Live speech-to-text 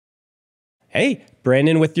Hey,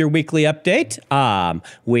 Brandon with your weekly update.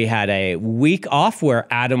 We had a week off where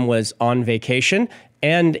Adam was on vacation,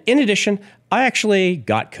 and in addition, I actually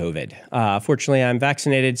got COVID. Fortunately, I'm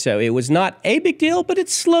vaccinated, so it was not a big deal, but it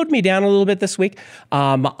slowed me down a little bit this week.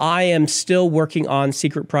 I am still working on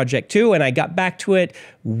Secret Project 2, and I got back to it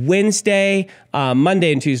Wednesday.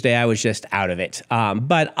 Monday and Tuesday, I was just out of it.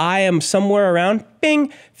 But I am somewhere around,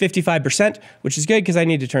 55%, which is good because I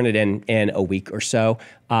need to turn it in a week or so.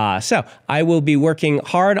 So I will be working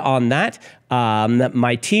hard on that.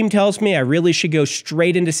 My team tells me I really should go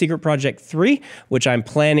straight into Secret Project 3, which I'm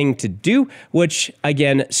planning to do, which,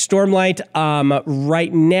 again, Stormlight.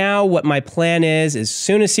 Right now, what my plan is, as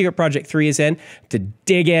soon as Secret Project 3 is in, to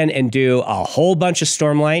dig in and do a whole bunch of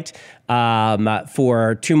Stormlight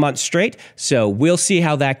for 2 months straight. So we'll see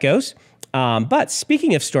how that goes. But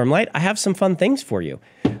speaking of Stormlight, I have some fun things for you.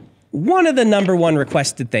 One of the number one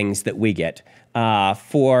requested things that we get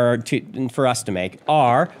for us to make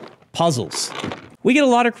are puzzles. We get a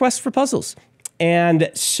lot of requests for puzzles. And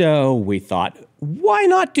so we thought, why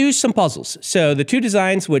not do some puzzles? So the two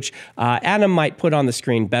designs, which Adam might put on the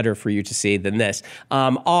screen better for you to see than this,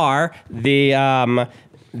 are the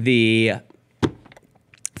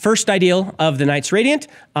first ideal of the Knights Radiant,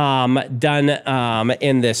 done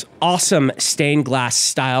in this awesome stained glass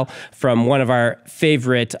style from one of our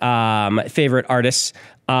favorite artists.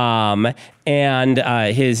 And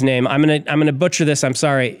his name, I'm gonna butcher this. I'm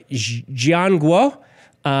sorry, Jian Guo.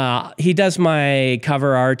 He does my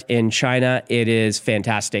cover art in China. It is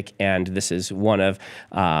fantastic, and this is one of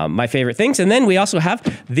my favorite things. And then we also have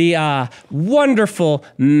the wonderful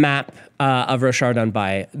map of Roshar done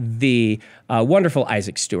by the wonderful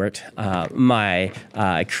Isaac Stewart, my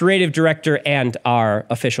creative director and our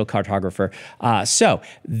official cartographer. So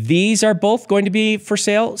these are both going to be for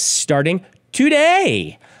sale starting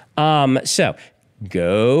today. So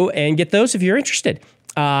go and get those if you're interested.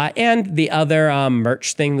 And the other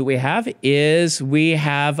merch thing that we have is we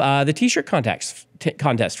have the t-shirt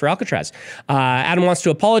contest for Alcatraz. Adam wants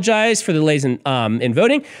to apologize for the delays in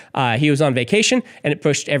voting. He was on vacation and it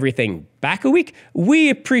pushed everything back a week.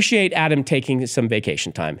 We appreciate Adam taking some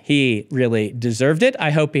vacation time. He really deserved it.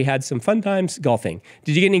 I hope he had some fun times golfing.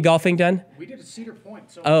 Did you get any golfing done? We did a Cedar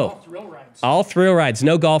Point, so all thrill rides. All thrill rides,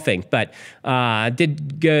 no golfing, but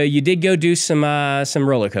you did go do some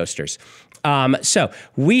roller coasters. So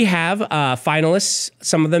we have finalists,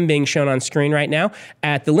 some of them being shown on screen right now.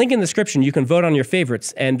 At the link in the description, you can vote on your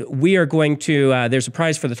favorites, and we are going to, there's a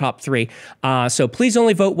prize for the top 3. So please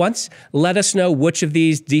only vote once. Let us know which of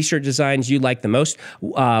these t-shirt designs you like the most.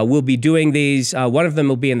 We'll be doing these, one of them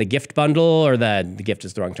will be in the gift bundle, or the gift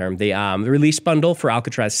is the wrong term, the release bundle for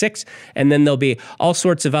Alcatraz 6, and then there'll be all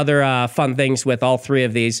sorts of other fun things with all 3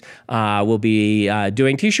 of these. We'll be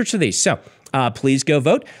doing t-shirts of these. So please go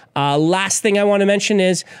vote. Last thing I want to mention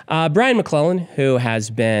is Brian McClellan, who has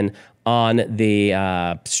been on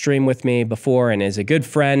the stream with me before and is a good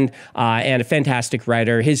friend and a fantastic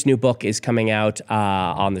writer. His new book is coming out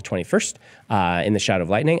on the 21st in the Shadow of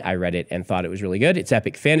Lightning. I read it and thought it was really good. It's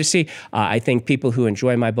epic fantasy. I think people who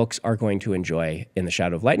enjoy my books are going to enjoy In the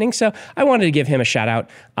Shadow of Lightning. So I wanted to give him a shout out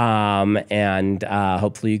and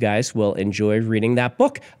hopefully you guys will enjoy reading that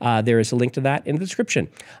book. There is a link to that in the description.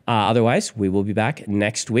 Otherwise, we will be back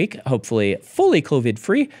next week, hopefully fully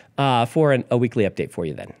COVID-free, for a weekly update for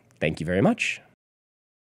you then. Thank you very much.